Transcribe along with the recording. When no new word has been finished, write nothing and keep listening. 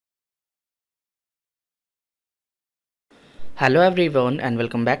Hello everyone and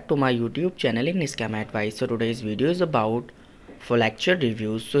welcome back to my YouTube channel in Scam Advice. So today's video is about Fallacture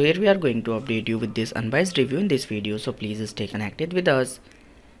Reviews. So here we are going to update you with this unbiased review in this video. So please stay connected with us.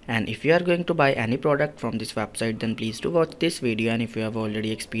 And if you are going to buy any product from this website, then please do watch this video. And if you have already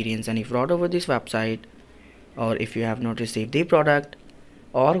experienced any fraud over this website, or if you have not received the product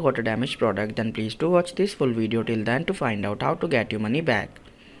or got a damaged product, then please do watch this full video till then to find out how to get your money back.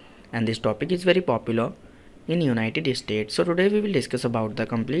 And this topic is very popular in United States. So today we will discuss about the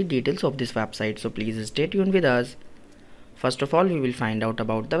complete details of this website, so please stay tuned with us. First of all, we will find out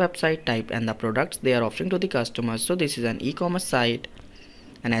about the website type and the products they are offering to the customers. So this is an e-commerce site,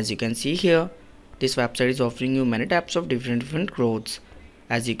 and as you can see here, this website is offering you many types of different clothes,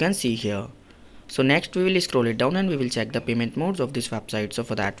 as you can see here. So next we will scroll it down and we will check the payment modes of this website. So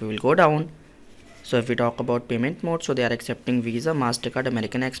for that we will go down. So if we talk about payment mode, so they are accepting Visa, MasterCard,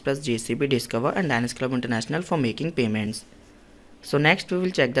 American Express, JCB, Discover and Dance Club International for making payments. So next we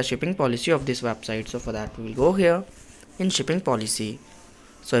will check the shipping policy of this website. So for that we will go here in shipping policy.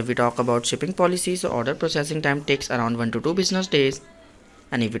 So if we talk about shipping policy, so order processing time takes around 1 to 2 business days.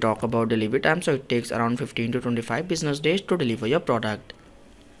 And if we talk about delivery time, so it takes around 15 to 25 business days to deliver your product.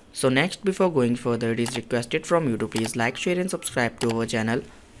 So next, before going further, it is requested from you to please like, share and subscribe to our channel.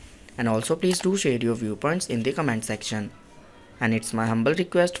 And also please do share your viewpoints in the comment section. And it's my humble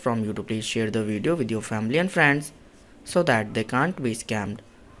request from you to please share the video with your family and friends so that they can't be scammed.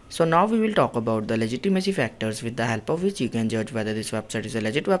 So now we will talk about the legitimacy factors, with the help of which you can judge whether this website is a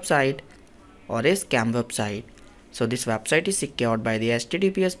legit website or a scam website. So this website is secured by the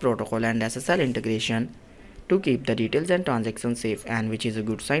HTTPS protocol and SSL integration to keep the details and transactions safe, and which is a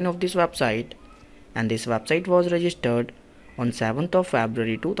good sign of this website. And this website was registered on 7th of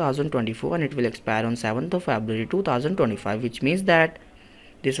February 2024 and it will expire on 7th of February 2025, which means that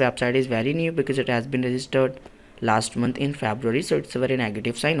this website is very new because it has been registered last month in February. So it's a very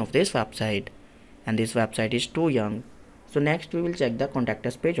negative sign of this website, and this website is too young. So next we will check the contact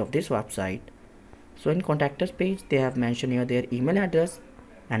us page of this website. So in contact us page, they have mentioned here their email address,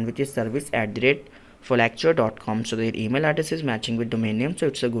 and which is service@fallacture.com. so their email address is matching with domain name, so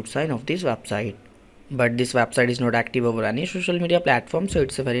it's a good sign of this website. But this website is not active over any social media platform, so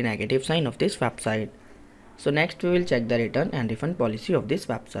it's a very negative sign of this website. So next we will check the return and refund policy of this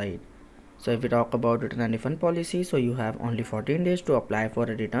website. So if we talk about return and refund policy, so you have only 14 days to apply for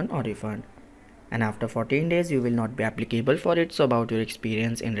a return or refund, and after 14 days you will not be applicable for it. So about your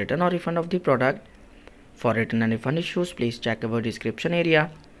experience in return or refund of the product, for return and refund issues, please check our description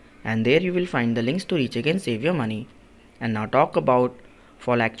area, and there you will find the links to reach again save your money. And now talk about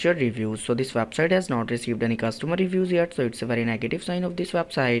Fallacture Reviews. So this website has not received any customer reviews yet, so it's a very negative sign of this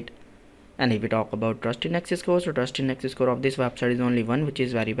website. And if we talk about trust index score, so trust index score of this website is only 1, which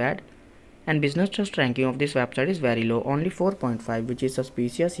is very bad. And business trust ranking of this website is very low, only 4.5, which is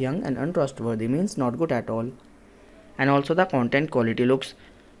suspicious, young and untrustworthy, means not good at all. And also the content quality looks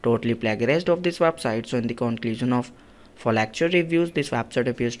totally plagiarized of this website. So in the conclusion of Fallacture Reviews, this website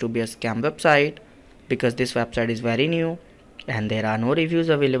appears to be a scam website because this website is very new and there are no reviews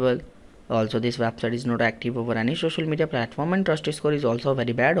available. Also this website is not active over any social media platform, and trust score is also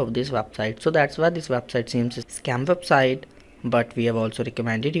very bad of this website. So that's why this website seems a scam website, but we have also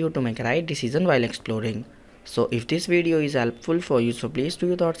recommended you to make a right decision while exploring. So if this video is helpful for you, so please do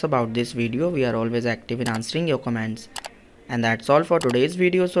your thoughts about this video. We are always active in answering your comments. And that's all for today's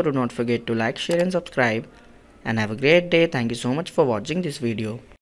video, so do not forget to like, share and subscribe, and have a great day. Thank you so much for watching this video.